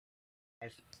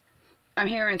I'm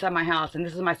here inside my house, and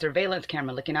this is my surveillance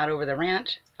camera looking out over the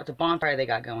ranch. That's a bonfire they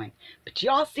got going. But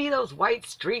y'all see those white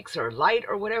streaks or light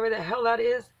or whatever the hell that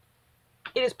is?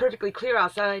 It is perfectly clear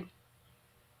outside.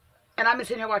 And I've been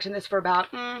sitting here watching this for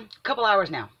about a couple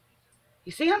hours now.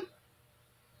 You see them?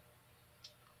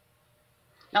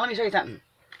 Now let me show you something.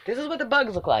 This is what the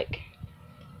bugs look like.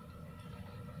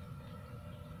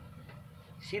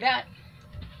 See that?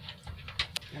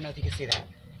 I don't know if you can see that.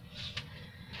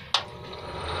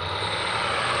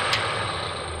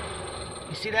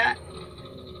 You see that?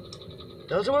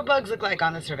 Those are what bugs look like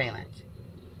on the surveillance.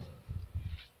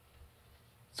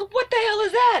 So what the hell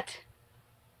is that?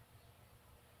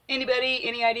 Anybody?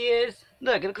 Any ideas?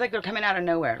 Look, it looks like they're coming out of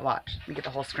nowhere. Watch. Let me get the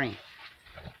whole screen.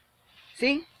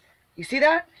 See? You see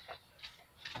that?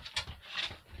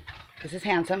 This is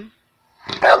handsome.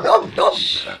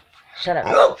 Shh. Shut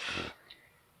up.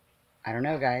 I don't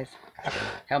know, guys.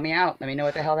 Help me out. Let me know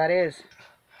what the hell that is.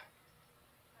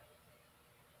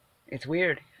 It's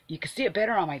weird. You can see it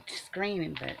better on my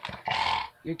screen, but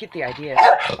you get the idea.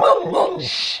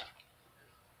 Shh.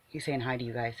 He's saying hi to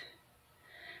you guys.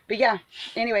 But yeah,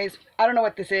 anyways, I don't know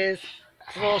what this is.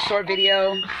 It's a little short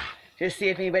video. Just see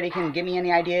if anybody can give me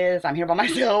any ideas. I'm here by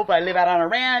myself. I live out on a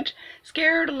ranch.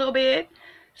 Scared a little bit.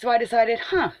 So I decided,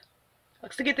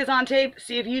 let's get this on tape.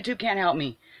 See if YouTube can't help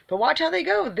me. But watch how they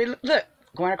go. They, look,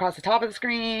 going across the top of the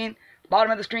screen,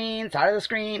 bottom of the screen, side of the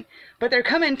screen. But they're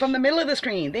coming from the middle of the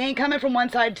screen. They ain't coming from one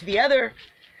side to the other.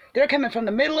 They're coming from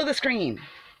the middle of the screen.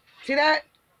 See that?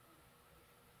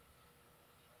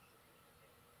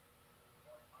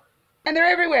 And they're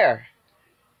everywhere.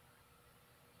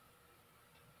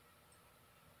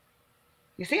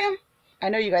 You see them? I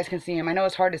know you guys can see them. I know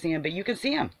it's hard to see them, but you can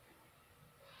see them.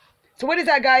 So what is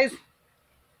that, guys?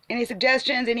 Any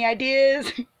suggestions? Any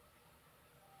ideas?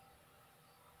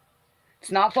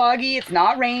 It's not foggy. It's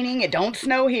not raining. It don't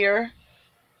snow here.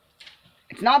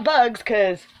 It's not bugs,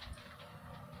 because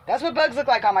that's what bugs look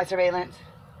like on my surveillance.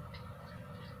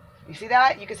 You see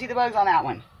that? You can see the bugs on that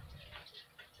one.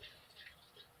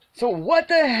 So what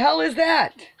the hell is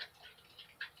that?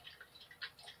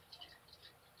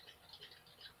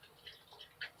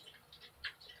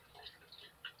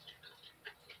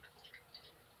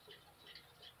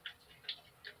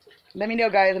 Let me know,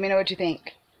 guys. Let me know what you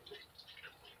think.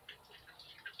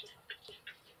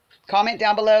 Comment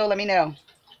down below. Let me know.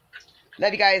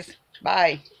 Love you guys.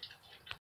 Bye.